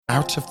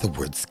Out of the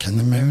woods came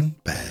the moon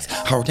bears,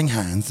 holding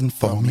hands and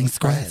forming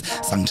squares,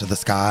 sung to the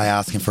sky,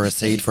 asking for a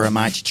seed for a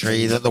mighty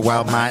tree that the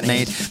world might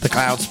need. The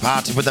clouds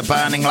parted with a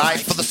burning light,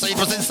 for the seed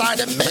was inside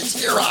a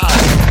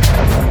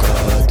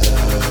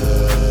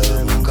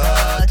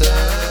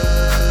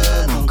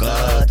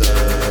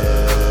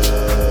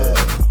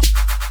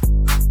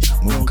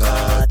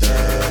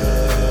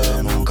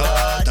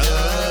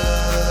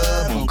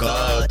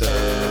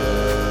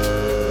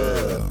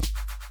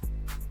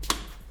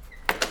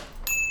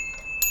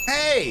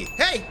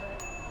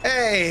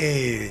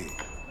Hey!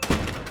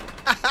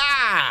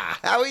 Aha!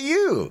 How are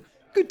you?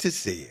 Good to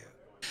see you.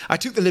 I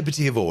took the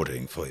liberty of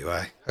ordering for you.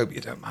 I hope you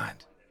don't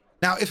mind.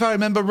 Now, if I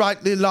remember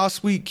rightly,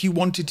 last week you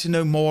wanted to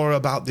know more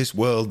about this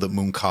world that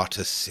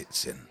Mooncata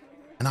sits in.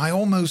 And I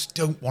almost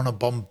don't want to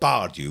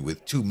bombard you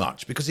with too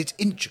much because it's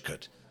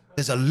intricate.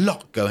 There's a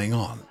lot going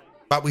on.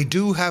 But we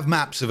do have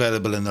maps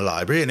available in the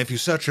library, and if you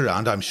search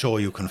around, I'm sure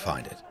you can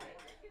find it.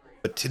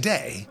 But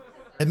today,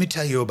 let me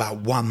tell you about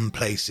one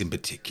place in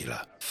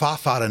particular.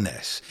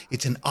 Farfaraness.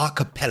 It's an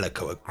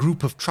archipelago, a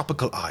group of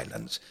tropical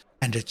islands,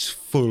 and it's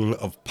full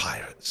of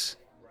pirates.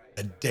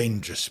 A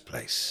dangerous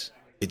place.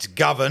 It's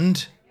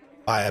governed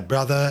by a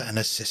brother and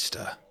a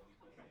sister.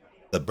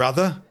 The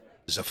brother,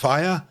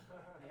 Zafiya,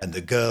 and the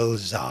girl,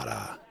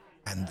 Zara.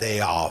 And they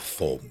are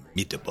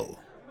formidable.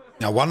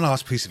 Now, one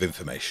last piece of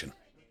information.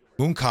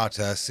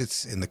 Mooncata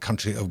sits in the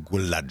country of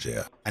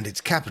Guladjir, and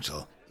its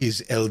capital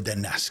is El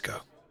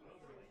Denasco.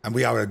 And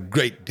we are a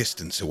great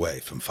distance away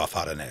from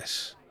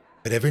Farfaraness.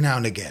 But every now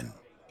and again,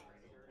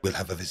 we'll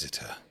have a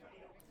visitor.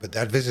 But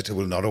that visitor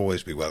will not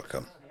always be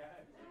welcome.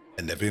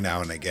 And every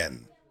now and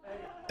again,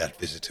 that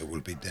visitor will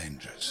be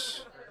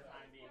dangerous.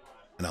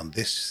 And on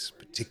this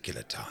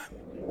particular time,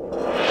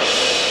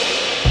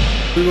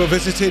 we were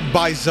visited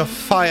by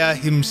Zafiya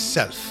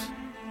himself.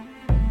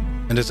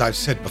 And as I've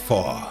said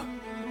before,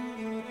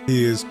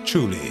 he is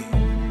truly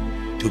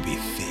to be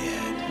feared.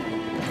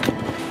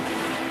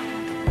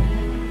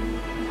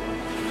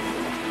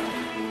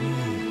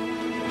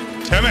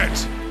 Timid!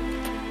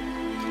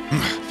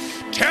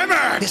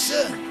 Timid! Yes,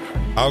 sir.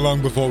 How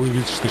long before we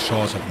reach the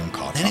shores of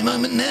Mooncata? Any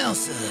moment now,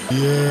 sir.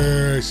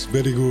 Yes,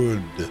 very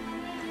good.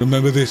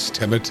 Remember this,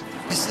 Timid,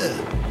 Yes, sir.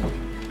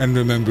 and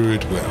remember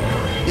it well.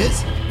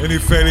 Yes? Any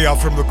failure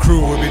from the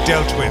crew will be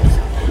dealt with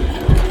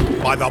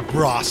by the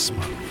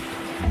brassman.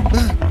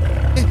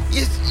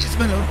 Yes,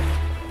 my lord.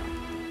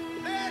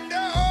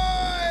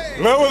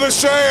 Lower the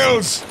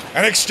sails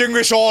and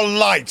extinguish all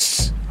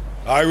lights.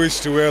 I wish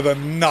to wear the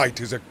night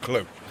as a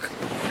cloak.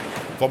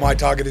 For my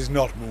target is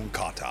not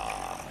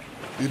Mooncata.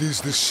 It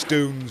is the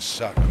stone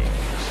circles.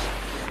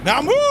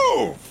 Now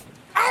move!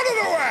 Out of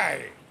the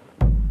way!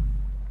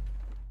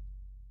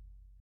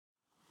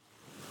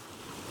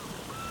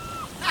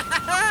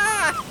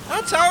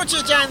 I told you,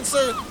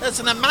 Jansu, it's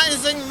an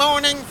amazing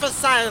morning for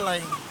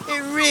sailing.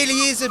 It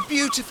really is a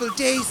beautiful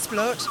day,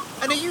 Splot.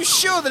 And are you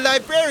sure the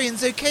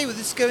librarian's okay with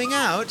us going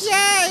out?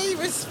 Yeah, he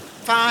was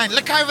fine.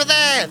 Look over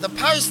there, the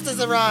post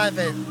is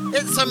arriving.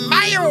 It's a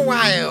male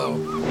whale.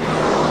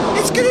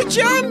 It's gonna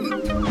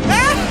jump!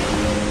 Ah!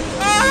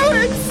 Oh,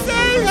 it's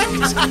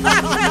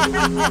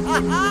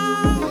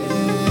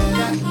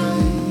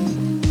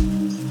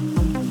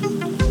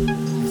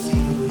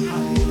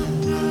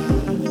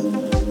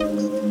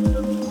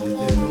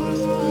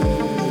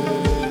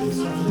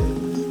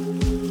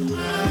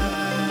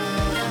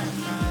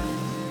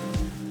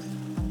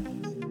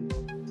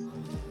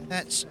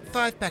That's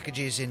 5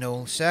 packages in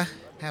all, sir.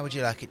 How would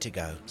you like it to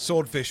go?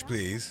 Swordfish,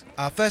 please.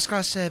 Our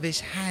first-class service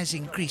has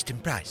increased in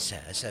price,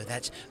 sir, so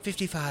that's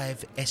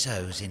 55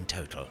 SOs in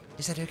total.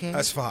 Is that okay?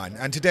 That's fine.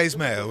 And today's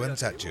mail, when's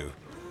that due?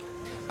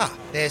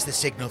 There's the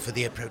signal for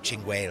the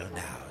approaching whale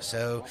now,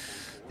 so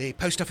the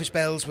post office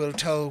bells will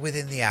toll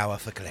within the hour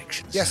for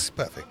collection, sir. Yes,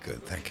 perfect.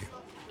 Good, thank you.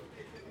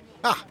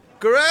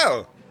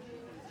 Gorel!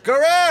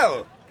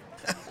 Gorel!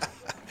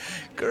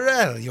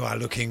 Gorel, you are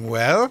looking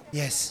well.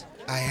 Yes,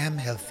 I am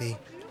healthy.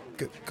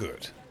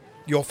 Good.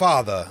 Your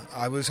father,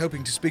 I was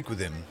hoping to speak with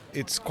him.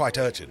 It's quite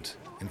urgent.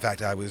 In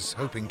fact, I was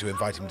hoping to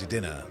invite him to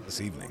dinner this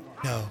evening.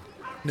 No,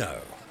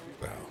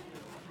 Well,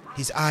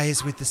 his eye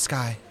is with the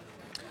sky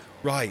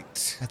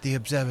right. at the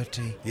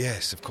observatory.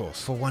 Yes, of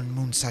course. For one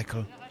moon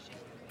cycle,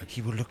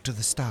 he will look to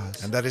the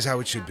stars. And that is how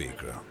it should be,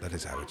 Gorel. That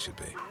is how it should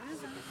be.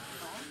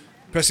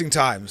 Pressing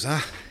times,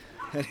 huh?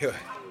 Anyway,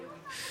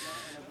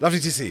 lovely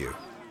to see you.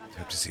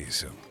 Hope to see you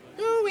soon.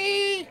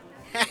 Ooh-wee.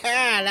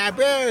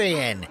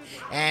 Librarian.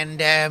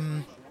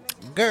 And,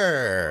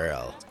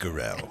 girl.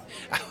 Gorel.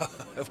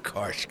 Of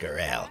course,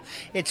 girl.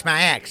 It's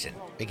my accent.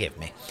 Forgive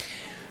me.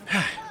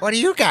 What are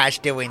you guys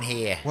doing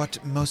here?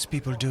 What most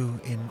people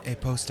do in a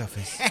post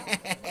office.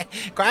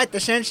 Quite the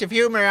sense of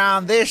humor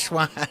on this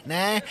one,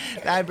 eh?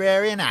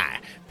 Librarian, I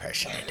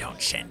personally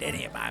don't send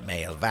any of my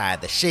mail via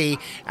the sea.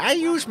 I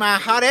use my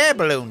hot air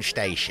balloon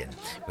station,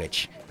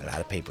 which a lot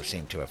of people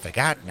seem to have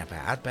forgotten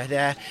about, but,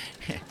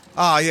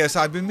 Yes,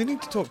 I've been meaning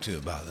to talk to you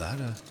about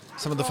that.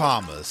 Some of the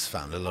farmers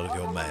found a lot of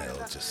your mail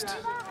just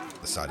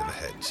the side of a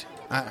hedge.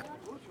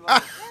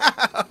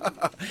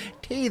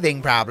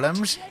 teething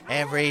problems.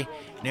 Every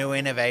new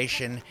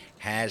innovation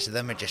has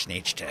them. It just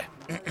needs to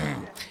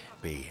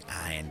be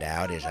ironed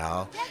out is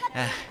all.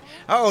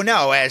 Oh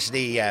no, as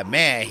the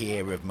mayor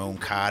here of Moon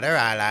Carter,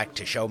 I like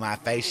to show my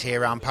face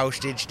here on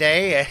postage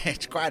day.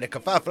 It's quite a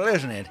kerfuffle,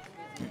 isn't it?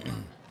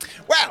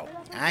 Well,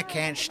 I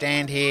can't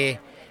stand here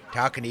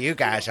talking to you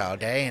guys all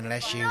day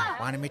unless you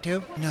wanted me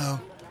to. No.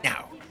 No,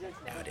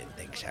 I didn't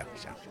think so.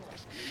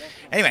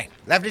 Anyway,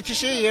 lovely to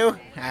see you.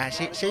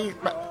 See you.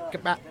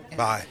 Goodbye.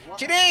 Bye.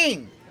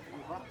 Janine!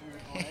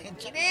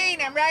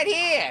 Janine, I'm right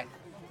here.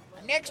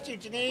 I'm next to you,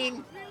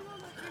 Janine.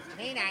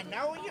 Janine, I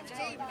know you've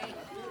seen me.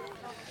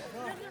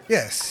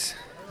 Yes,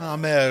 our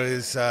mayor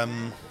is, how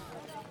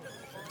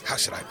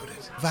should I put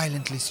it?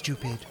 Violently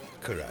stupid.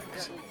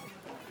 Correct.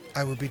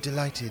 I will be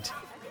delighted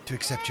to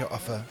accept your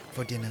offer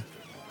for dinner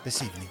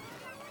this evening.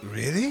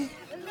 Really?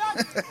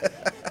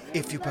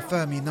 If you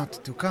prefer me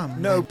not to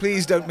come... No, then-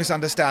 please don't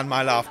misunderstand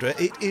my laughter.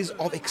 It is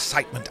of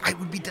excitement. I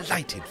would be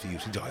delighted for you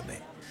to join me.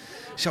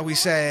 Shall we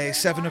say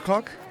 7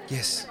 o'clock?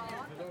 Yes.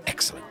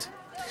 Excellent.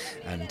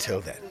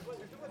 Until then,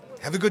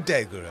 have a good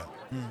day, Guru.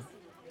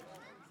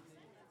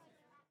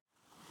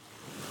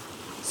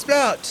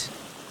 Splot!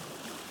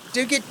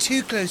 Don't get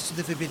too close to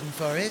the Forbidden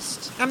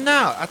Forest. I'm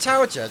not, I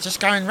told you. Just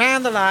going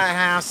round the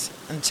lighthouse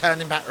and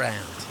turning back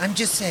round. I'm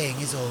just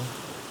saying is all.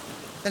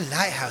 The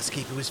lighthouse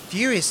keeper was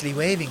furiously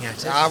waving at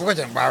us. I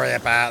wouldn't worry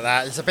about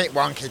that. It's a bit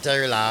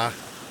wonky-doolah.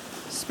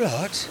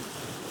 Splot?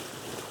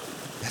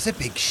 That's a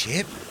big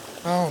ship.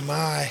 Oh,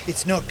 my.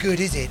 It's not good,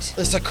 is it?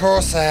 It's a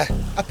corsair.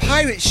 A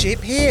pirate ship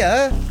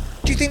here?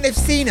 Do you think they've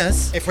seen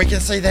us? If we can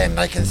see them,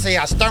 they can see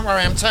us. Don't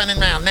worry, I'm turning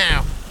round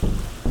now.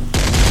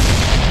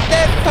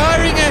 They're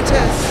firing at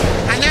us!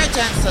 I know,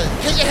 Jancy.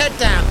 Keep your head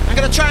down. I'm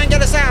going to try and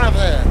get us out of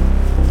here.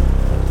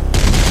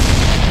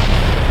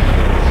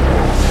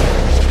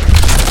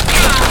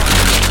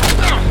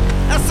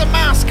 That's the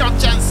mast gone,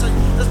 Jancy.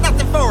 There's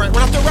nothing for it.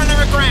 We'll have to run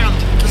her aground.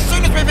 As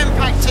soon as we've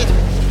impacted,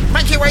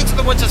 make your way to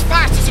the woods as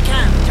fast as you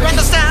can. Do you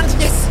understand?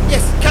 Yes,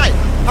 yes. Okay.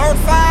 Hold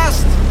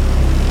fast.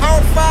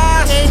 Hold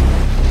fast.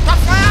 Hold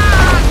fast.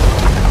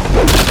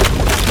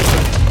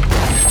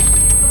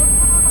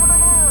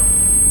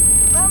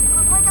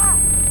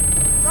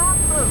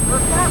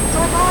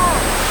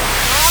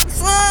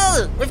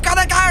 Jancy, we've got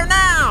to go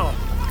now.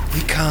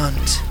 We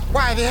can't.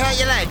 Why, have you hurt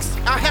your legs?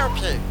 I'll help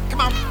you.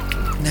 Come on.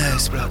 No,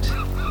 Splot.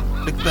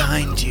 Look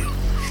behind you.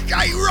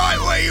 Stay right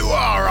where you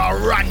are. I'll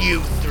run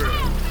you through.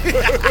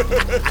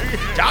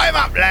 Time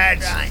up,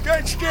 lads. Right.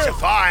 Stand still.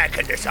 Zafiya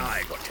can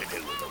decide what to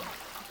do with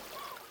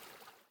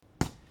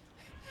them.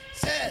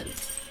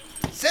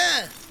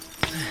 Sir!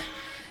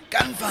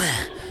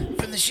 Gunfire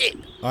from the ship.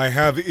 I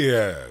have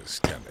ears,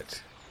 damn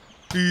it.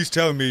 Please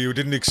tell me you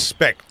didn't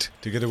expect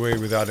to get away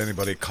without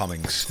anybody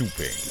coming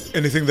snooping.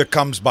 Anything that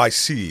comes by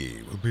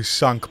sea will be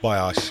sunk by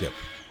our ship.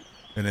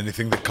 And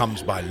anything that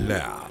comes by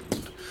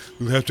land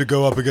will have to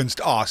go up against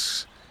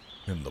us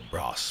and the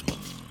brassmen.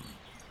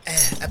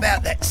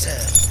 About that, sir.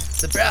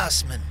 The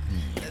brassmen.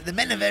 The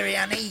men are very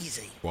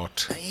uneasy.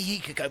 What? He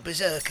could go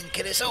berserk and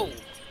kill us all.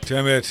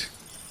 Damn it.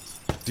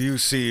 Do you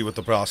see what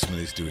the brassman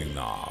is doing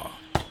now?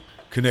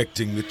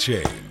 Connecting the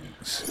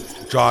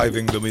chains,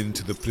 driving them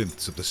into the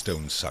plinths of the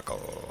stone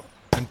suckle.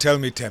 And tell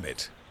me,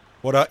 Temmet,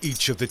 what are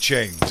each of the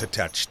chains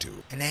attached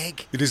to? An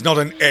egg? It is not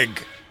an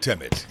egg,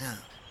 Temmet. No.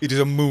 It is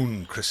a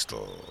moon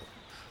crystal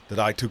that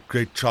I took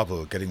great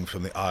trouble getting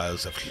from the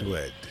Isles of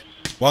Llwyd.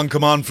 One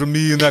command from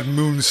me and that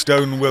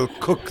moonstone will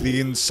cook the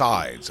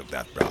insides of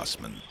that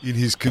brassman in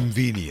his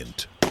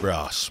convenient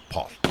brass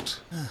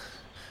pot.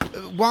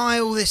 Why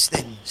all this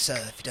then,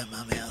 sir, if you don't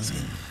mind me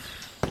asking?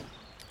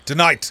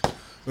 Tonight,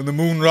 when the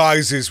moon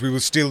rises, we will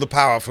steal the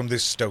power from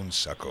this stone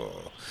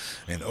suckle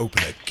and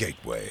open a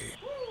gateway.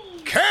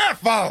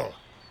 Careful!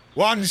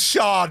 One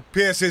shard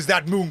pierces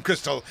that moon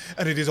crystal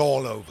and it is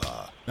all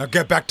over. Now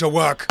get back to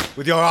work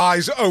with your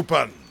eyes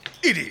open,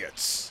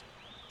 idiots!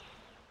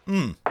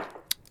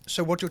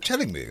 So what you're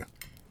telling me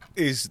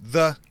is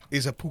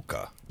a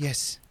puka.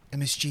 Yes, a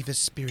mischievous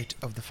spirit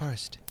of the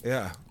forest.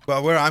 Yeah,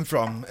 well, where I'm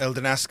from,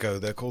 Eldenasco,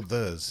 they're called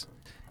theirs.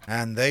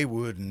 And they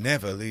would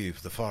never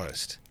leave the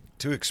forest.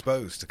 Too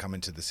exposed to come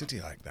into the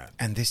city like that.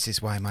 And this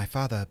is why my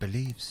father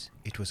believes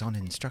it was on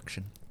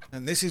instruction.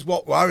 And this is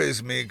what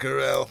worries me,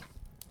 Garel.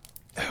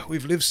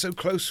 We've lived so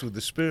close with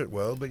the spirit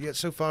world, but yet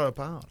so far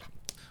apart.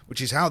 Which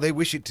is how they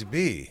wish it to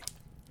be.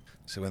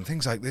 So when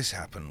things like this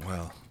happen,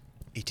 well...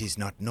 It is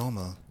not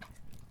normal.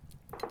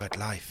 But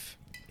life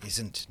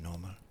isn't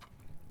normal.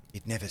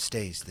 It never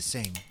stays the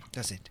same,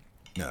 does it?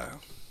 No.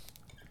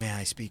 May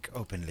I speak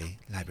openly,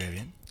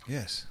 librarian?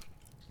 Yes,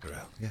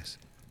 Garel, yes.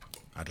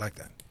 I'd like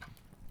that.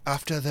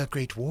 After the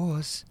Great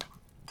Wars,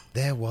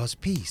 there was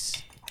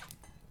peace.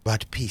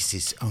 But peace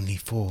is only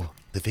for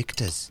the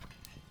victors.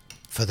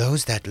 For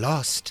those that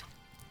lost,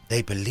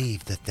 they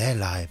believe that their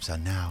lives are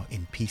now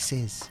in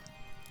pieces.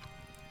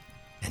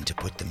 And to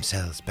put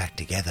themselves back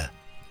together,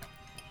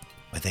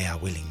 where they are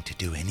willing to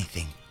do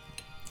anything,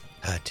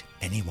 hurt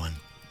anyone,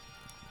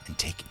 and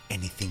take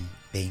anything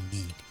they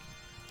need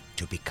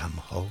to become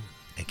whole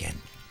again.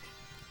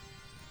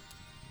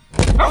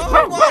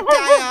 Oh, what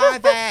day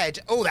I've had.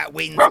 Oh, that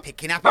wind's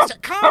picking up.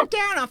 Calm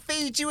down, I'll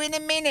feed you in a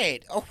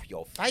minute. Oh,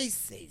 your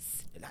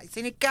faces. Like it's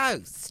in a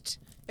ghost.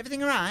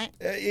 Everything all right?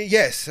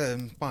 Yes,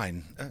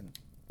 fine.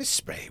 Miss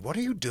Spray, what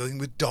are you doing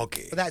with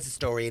Doggy? Well, that's a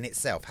story in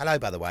itself. Hello,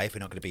 by the way, if we're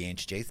not going to be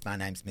introduced. My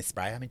name's Miss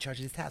Spray. I'm in charge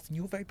of this house, and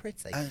you're very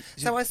pretty.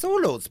 So I saw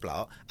Lord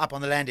Splot up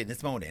on the landing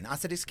this morning. I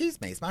said, excuse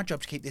me, it's my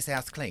job to keep this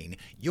house clean.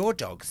 Your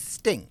dog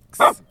stinks.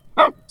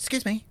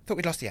 Excuse me, thought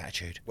we'd lost the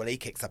attitude. Well, he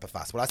kicks up a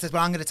fuss. Well, I said,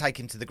 well, I'm going to take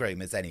him to the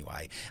groomers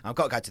anyway. I've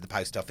got to go to the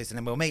post office and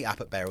then we'll meet up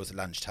at Beryl's at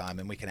lunchtime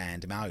and we can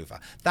hand him over.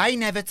 They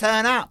never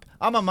turn up.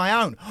 I'm on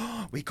my own.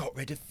 We got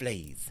rid of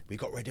fleas. We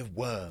got rid of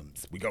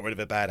worms. We got rid of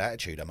a bad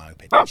attitude, I'm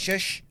hoping.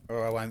 Shush,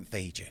 or I won't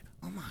feed you.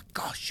 Oh my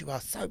gosh, you are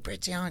so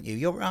pretty, aren't you?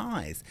 Your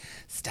eyes.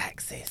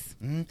 Staxis.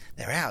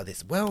 They're out of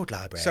this world,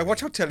 library. So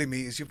what you're telling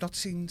me is you've not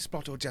seen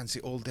Splot or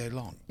Jancy all day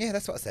long? Yeah,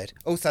 that's what I said.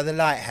 Also, the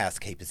lighthouse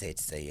keeper's here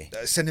to see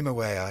you. Send him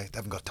away. I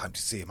haven't got time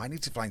to see him. I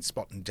need to find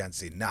Splot and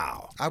Jancy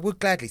now. I would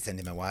gladly send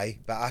him away,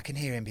 but I can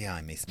hear him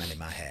behind me smelling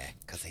my hair,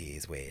 because he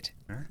is weird.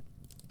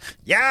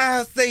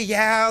 Yowzy,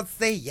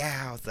 yowzy,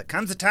 yowzy. There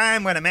comes a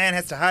time when a man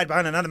has to hide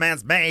behind another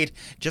man's maid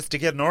just to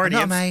get an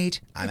audience. I'm not a maid.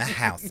 I'm a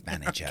house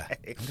manager.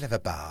 Okay. I'm going to have a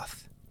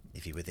bath,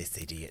 if you were this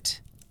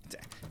idiot.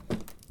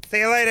 See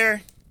you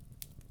later.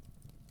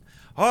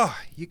 Oh,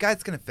 you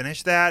guys going to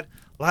finish that?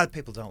 A lot of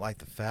people don't like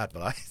the fat,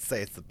 but I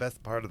say it's the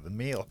best part of the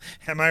meal.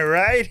 Am I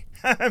right?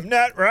 I'm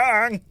not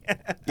wrong.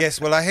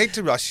 Yes, well, I hate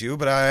to rush you,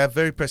 but I have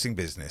very pressing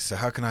business, so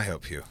how can I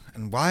help you?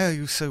 And why are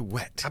you so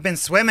wet? I've been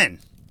swimming.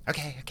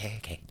 Okay.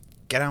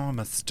 Get on with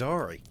my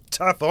story.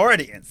 Tough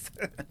audience.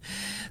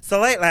 So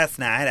late last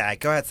night, I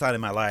go outside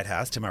of my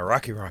lighthouse to my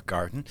rocky rock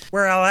garden,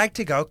 where I like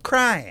to go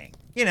crying.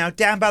 You know,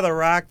 down by the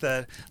rock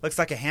that looks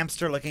like a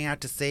hamster looking out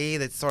to sea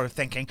that's sort of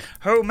thinking,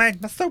 who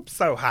made my soup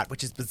so hot?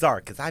 Which is bizarre,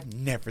 because I've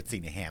never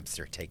seen a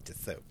hamster take to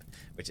soup.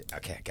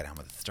 Okay, get on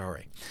with the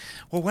story.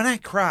 Well, when I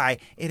cry,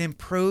 it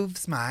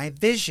improves my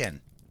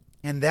vision.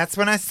 And that's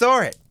when I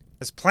saw it.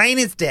 As plain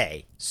as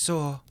day.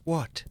 Saw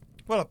what?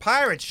 Well, a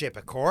pirate ship,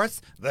 of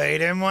course. They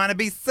didn't want to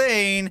be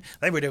seen.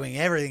 They were doing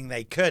everything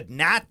they could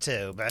not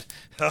to, but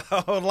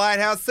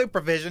lighthouse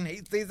supervision,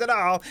 he sees it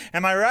all.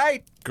 Am I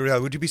right?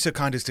 Guriel, would you be so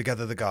kind as to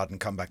gather the guard and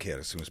come back here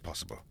as soon as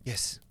possible?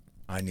 Yes.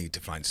 I need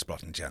to find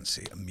Splot and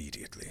Jancy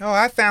immediately. Oh,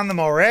 I found them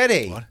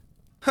already.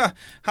 What?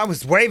 I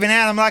was waving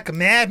at them like a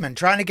madman,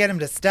 trying to get them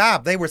to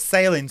stop. They were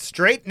sailing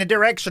straight in the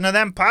direction of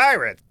them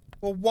pirates.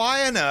 Well,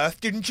 why on earth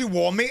didn't you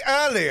warn me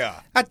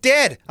earlier? I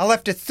did. I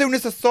left as soon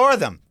as I saw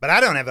them. But I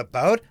don't have a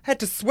boat. I had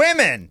to swim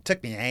in.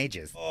 Took me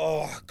ages.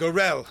 Oh,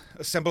 Guriel,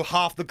 assemble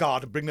half the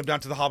guard and bring them down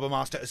to the harbour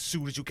master as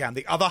soon as you can.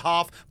 The other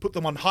half, put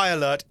them on high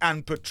alert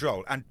and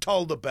patrol and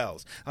toll the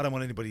bells. I don't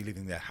want anybody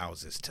leaving their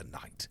houses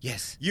tonight.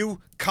 Yes. You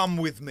come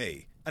with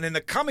me. And in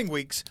the coming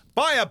weeks,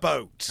 buy a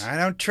boat. I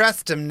don't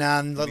trust him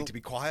none. You need to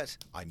be quiet.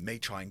 I may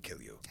try and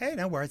kill you. Hey,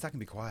 no worries. I can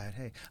be quiet.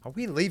 Hey, are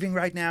we leaving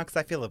right now? Because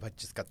I feel like I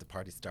just got the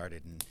party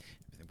started and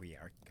we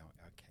are going.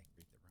 Okay,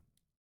 read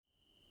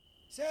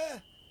the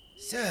room.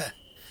 Sir.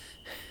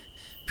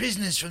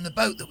 Prisoners from the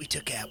boat that we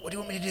took out. What do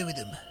you want me to do with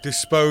them?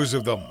 Dispose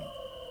of them.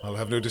 I'll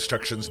have no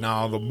distractions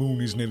now. The moon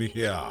is nearly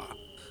here.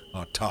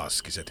 Our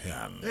task is at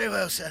hand. Very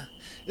well, sir.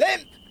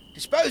 Lemp,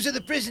 dispose of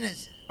the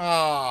prisoners.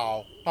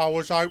 Oh, I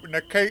was hoping to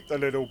keep the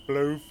little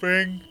blue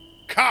thing.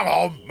 Come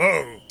on,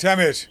 move. Damn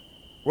it.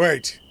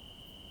 Wait.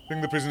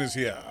 Bring the prisoners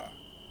here.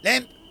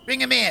 Lemp, bring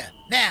them here,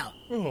 now.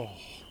 Oh,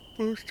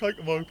 first take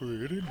them over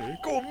here, didn't he?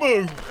 Go on,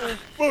 move.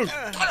 Move.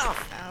 Cut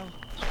off.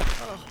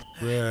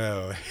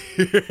 Well,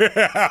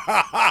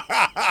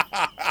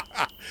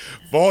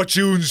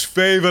 fortunes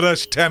favour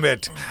us,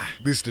 Temmet.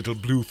 This little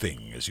blue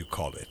thing, as you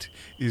call it,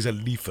 is a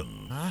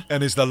leafin,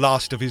 and is the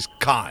last of his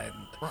kind.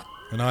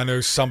 And I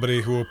know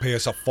somebody who will pay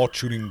us a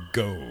fortune in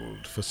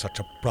gold for such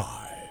a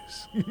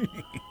prize.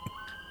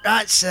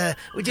 Right, sir.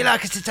 Would you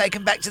like us to take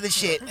them back to the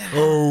ship?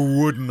 Oh,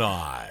 wouldn't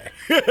I?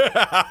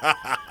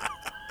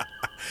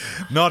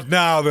 Not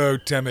now, though,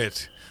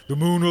 Temmet. The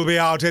moon will be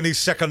out any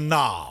second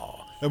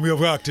now, and we have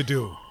work to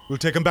do. We'll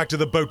take him back to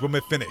the boat when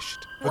we're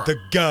finished. But the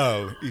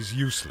girl is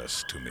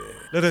useless to me.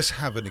 Let us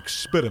have an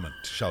experiment,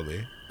 shall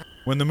we?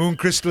 When the moon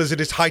crystal is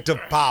at its height of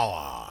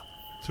power,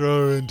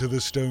 throw her into the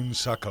stone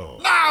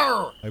suckle.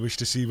 No! I wish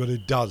to see what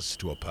it does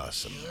to a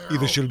person.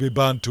 Either she'll be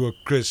burnt to a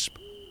crisp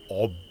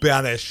or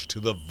banished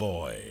to the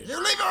void.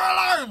 You leave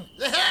her alone!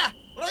 Yeah?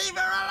 Leave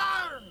her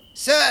alone!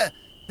 Sir,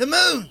 the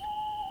moon.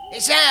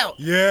 It's out.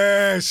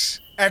 Yes,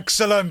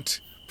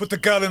 excellent. Put the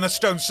girl in a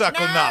stone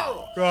circle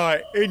now.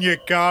 Right, in you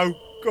go.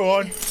 Go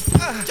on.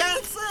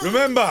 Jansen!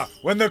 Remember,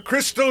 when the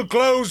crystal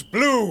glows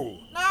blue,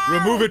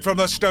 remove it from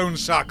the stone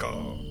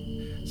circle.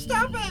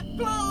 Stop it,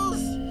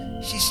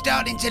 please! She's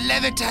starting to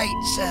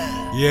levitate,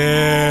 sir.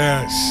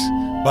 Yes,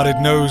 but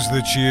it knows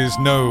that she is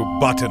no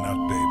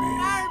butternut baby.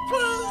 No,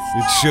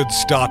 please! It should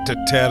start to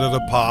tear it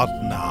apart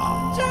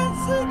now.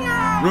 Jansen,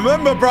 no!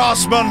 Remember,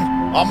 Brassman,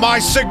 on my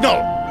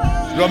signal,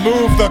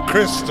 remove the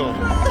crystal.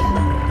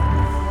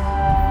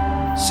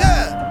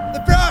 Sir, the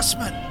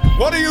brassman.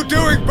 What are you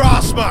doing,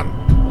 Brassman?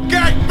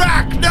 Get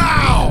back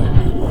now!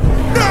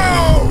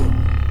 No!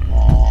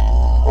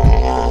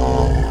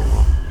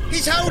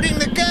 He's holding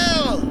the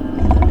girl!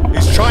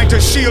 He's trying to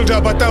shield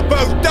her, but they'll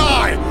both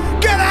die!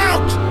 Get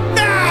out!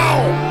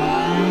 Now!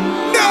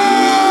 No!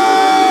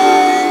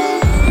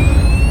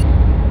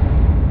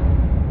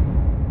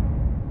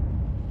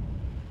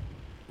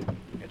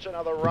 It's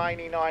another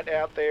rainy night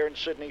out there in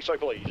Sydney, so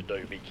please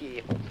do be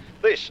careful.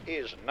 This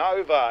is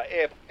Nova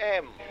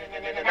FM.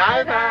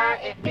 Nova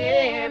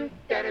FM,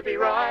 that'll be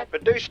right.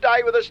 But do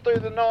stay with us through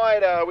the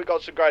night. We've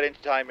got some great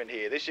entertainment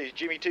here. This is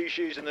Jimmy Two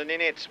Shoes and the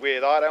Ninettes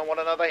with I Don't Want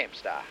Another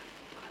Hamster. I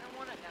don't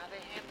want another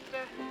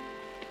hamster.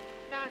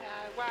 No,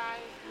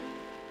 way.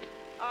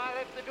 I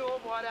left the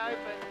door wide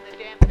open and the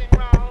damn thing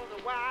rolled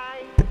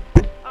away.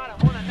 I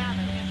don't want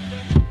another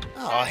hamster.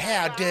 Oh,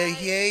 how do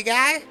you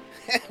go?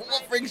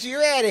 What brings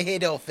you out of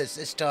head office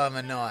this time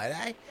of night,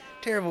 eh?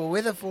 Terrible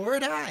weather for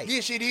it, eh?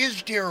 Yes, it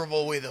is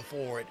terrible weather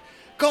for it.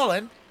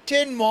 Colin,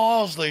 10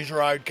 miles these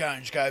road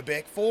cones go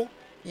back for.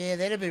 Yeah,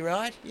 that'll be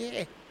right,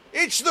 yeah.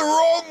 It's the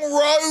wrong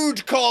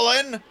road,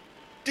 Colin.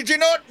 Did you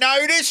not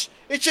notice?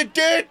 It's a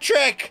dirt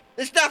track.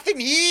 There's nothing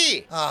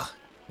here. Oh,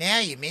 now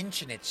you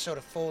mention it's sort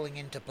of falling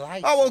into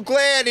place. Oh, well,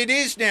 glad it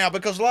is now,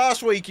 because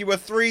last week you were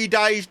 3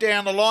 days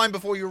down the line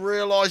before you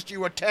realised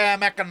you were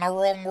tarmacking the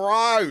wrong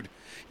road.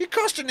 You're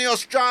costing the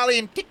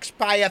Australian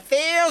taxpayer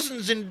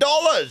thousands in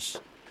dollars.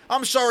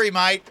 I'm sorry,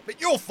 mate,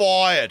 but you're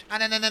fired. Oh,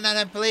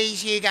 no,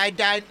 please, Hugo,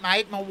 don't,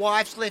 mate. My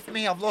wife's left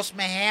me. I've lost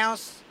my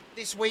house.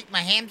 This week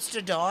my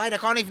hamster died. I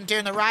can't even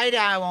turn the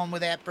radio on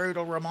without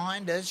brutal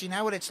reminders. You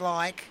know what it's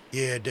like.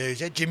 Yeah, dude, is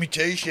that Jimmy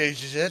T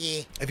Shoes, is it?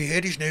 Yeah. Have you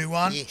heard his new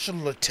one? Yeah. It's a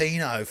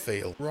Latino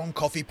feel. Wrong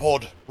coffee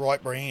pod,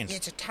 right brand. Yeah,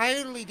 it's a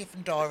totally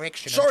different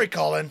direction. Sorry,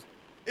 Colin.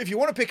 If you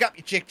want to pick up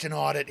your check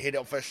tonight at head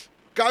office,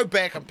 go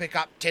back and pick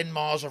up 10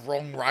 miles of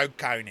wrong road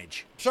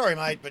conage. Sorry,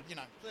 mate, but, see you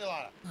later.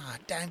 Oh, I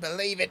don't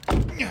believe it.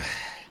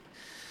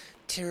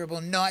 Terrible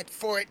night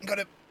for it. Got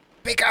to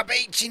pick up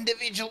each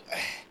individual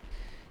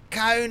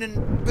cone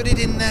and put it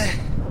in the...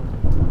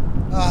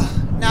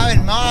 Oh,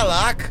 knowing my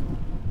luck,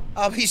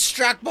 I'll be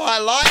struck by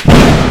lightning.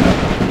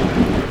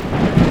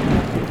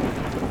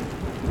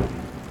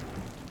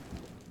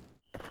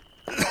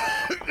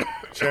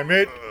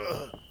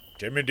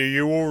 Timmy, are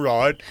you all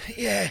right?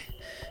 Yeah.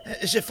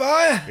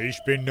 Zafiya? He's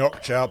been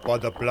knocked out by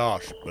the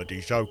blast, but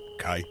he's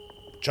okay.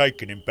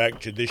 Taking him back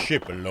to the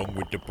ship along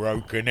with the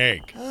broken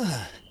egg.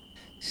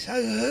 So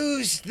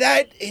who's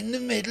that in the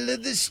middle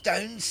of the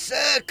stone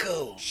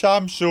circle?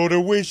 Some sort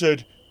of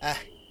wizard.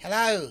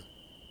 Hello.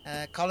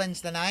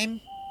 Colin's the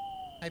name.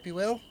 Hope you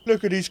will.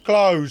 Look at his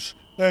clothes.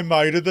 They're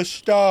made of the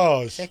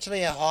stars. It's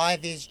actually a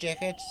high-vis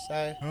jacket,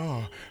 so...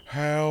 Oh,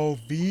 how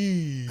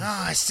these.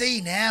 Oh, I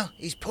see now.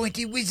 His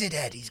pointy wizard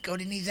hat he's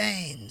got in his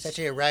hands. It's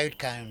actually a road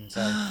cone,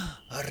 so... A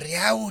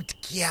road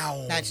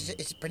cone. No,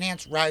 it's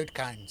pronounced road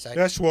cone, so...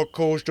 That's what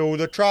caused all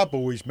the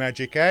trouble, his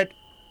magic had.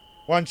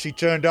 Once he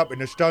turned up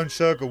in a stone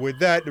circle with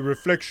that, the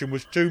reflection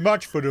was too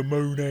much for the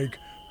moon egg.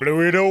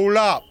 Blew it all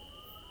up.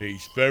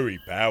 He's very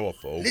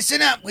powerful.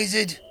 Listen up,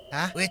 wizard.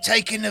 Huh? We're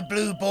taking the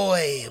blue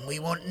boy and we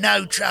want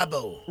no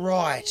trouble.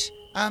 Right.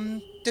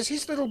 Does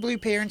his little blue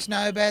parents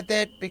know about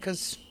that?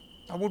 Because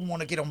I wouldn't want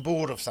to get on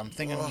board of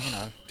something and,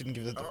 didn't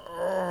give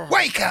the...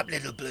 Wake up,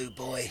 little blue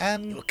boy.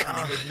 Um, You're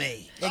coming with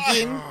me.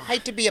 Again,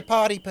 hate to be a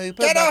party pooper,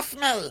 Get but... off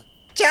me!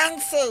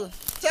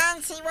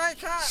 Jancy,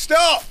 wake up!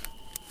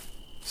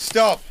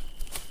 Stop!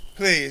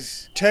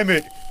 Please.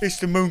 Temmet, it's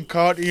the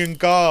Mooncartian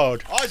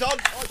Guard. Eyes on,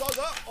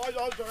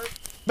 sir.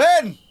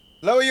 Men,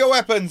 lower your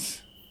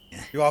weapons.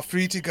 You are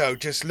free to go.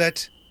 Just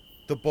let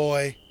the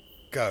boy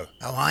go.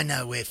 Oh, I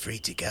know we're free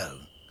to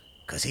go.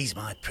 'Cause he's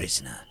my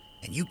prisoner.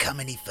 And you come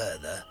any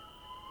further,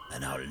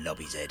 and I'll lob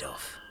his head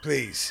off.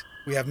 Please,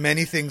 we have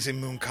many things in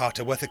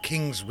Mooncarter worth a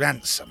king's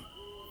ransom.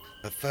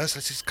 But first,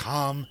 let's just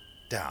calm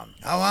down.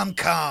 Oh, I'm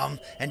calm,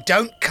 and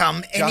don't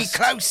come any Just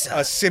closer.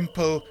 a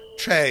simple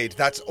trade.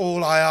 That's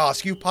all I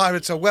ask. You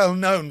pirates are well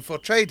known for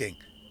trading.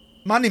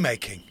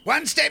 Money-making.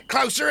 One step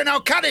closer and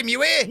I'll cut him,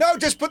 you hear? No,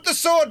 just put the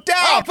sword down!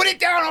 I'll put it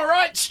down, all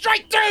right?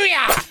 Straight through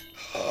ya!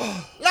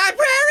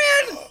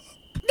 Librarian!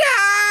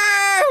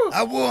 No!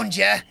 I warned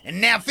you, and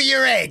now for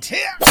your head.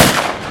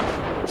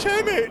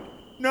 Temmet!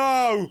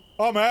 No!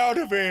 I'm out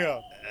of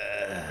here!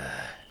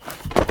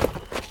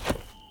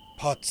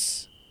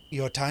 Potts,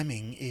 your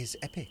timing is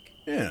epic.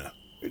 Yeah,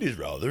 it is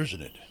rather,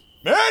 isn't it?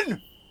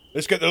 Men!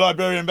 Let's get the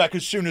librarian back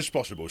as soon as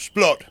possible.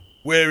 Splot,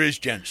 where is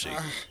Jancy?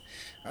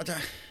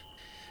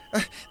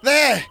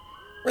 There!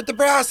 With the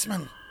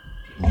brassman.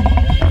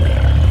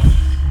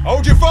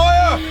 Hold your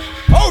fire!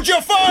 Hold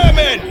your fire,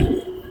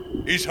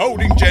 men! He's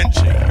holding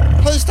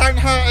Jancy. Please don't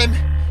hurt him.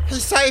 He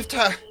saved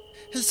her.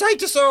 He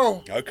saved us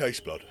all. Okay,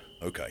 Splot,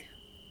 okay.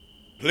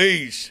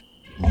 Please,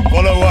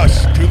 follow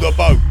us to the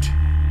boat.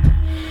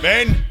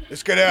 Men,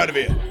 let's get out of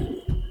here.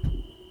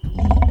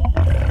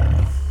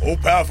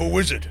 All-powerful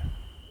wizard,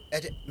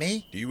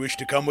 Me? do you wish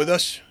to come with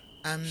us?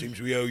 Seems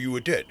we owe you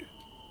a debt.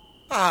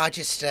 Oh, I'm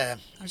just going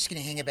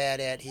to hang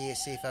about out here,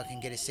 see if I can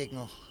get a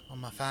signal on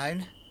my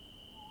phone.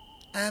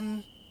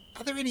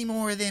 Are there any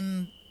more of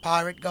them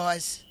pirate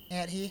guys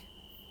out here?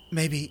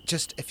 Maybe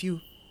just a few.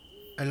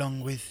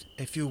 along with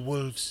a few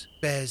wolves,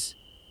 bears,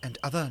 and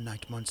other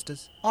night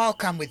monsters. I'll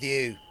come with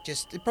you.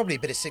 Just probably a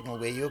bit of signal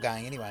where you're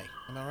going anyway.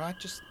 Am I right?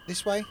 Just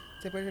this way?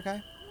 Is that where you're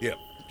going? Yep,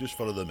 just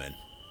follow the men.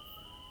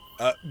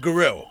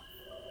 Goril,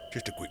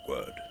 just a quick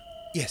word.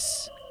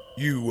 Yes,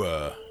 You,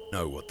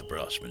 know what the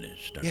Brassman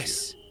is, don't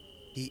yes.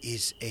 He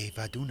is a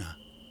Vaduna,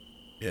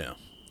 you? Yeah,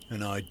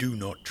 and I do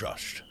not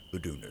trust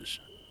Vadunas.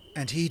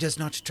 and he does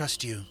not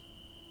trust you.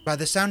 By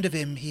the sound of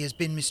him, he has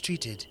been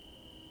mistreated.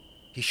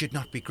 He should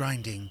not be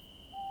grinding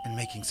and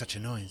making such a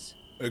noise.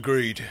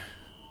 Agreed.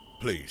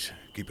 Please,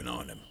 keep an eye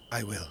on him.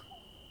 I will.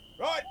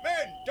 Right,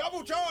 men,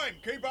 double time!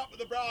 Keep up with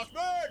the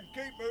Brassman!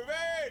 Keep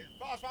moving!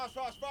 Fast, fast,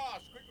 fast,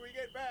 fast! Quicker we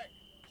get back,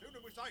 sooner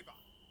we're safer.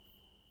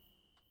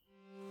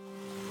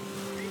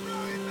 Keep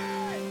going,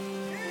 men!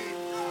 Keep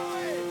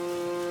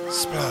going!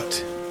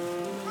 Splot.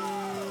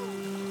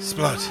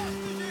 Splot,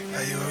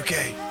 are you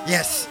okay?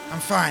 Yes, I'm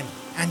fine.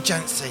 And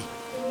Jancy.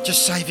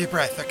 Just save your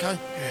breath, okay?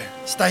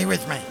 Yeah. Stay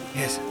with me.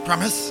 Yes.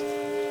 Promise?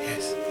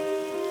 Yes.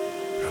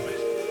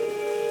 Promise.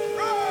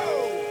 Go!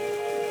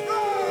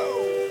 Go!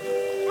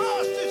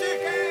 Fast as you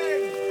can!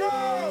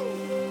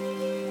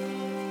 Go!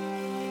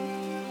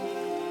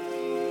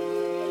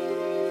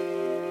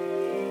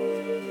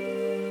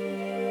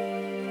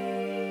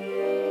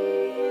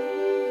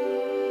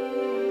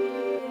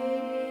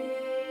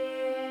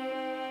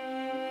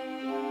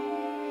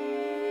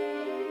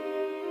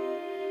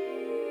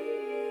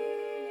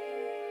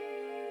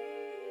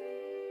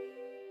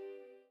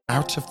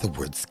 Out of the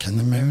woods came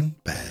the moon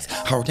bears,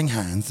 holding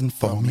hands and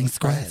forming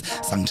squares.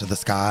 Sung to the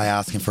sky,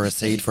 asking for a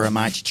seed for a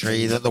mighty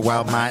tree that the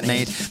world might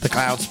need. The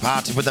clouds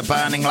parted with a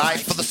burning light,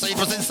 for the seed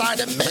was inside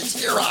a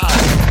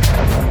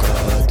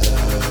meteorite.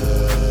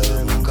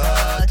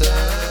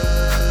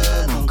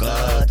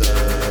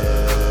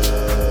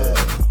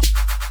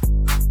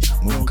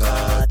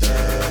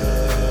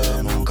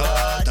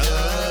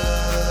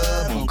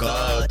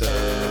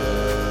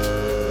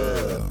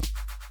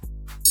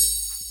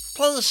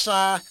 Please,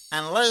 sir,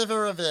 and leave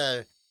a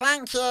review.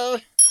 Thank you.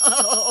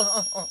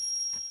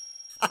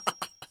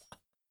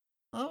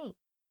 Oh.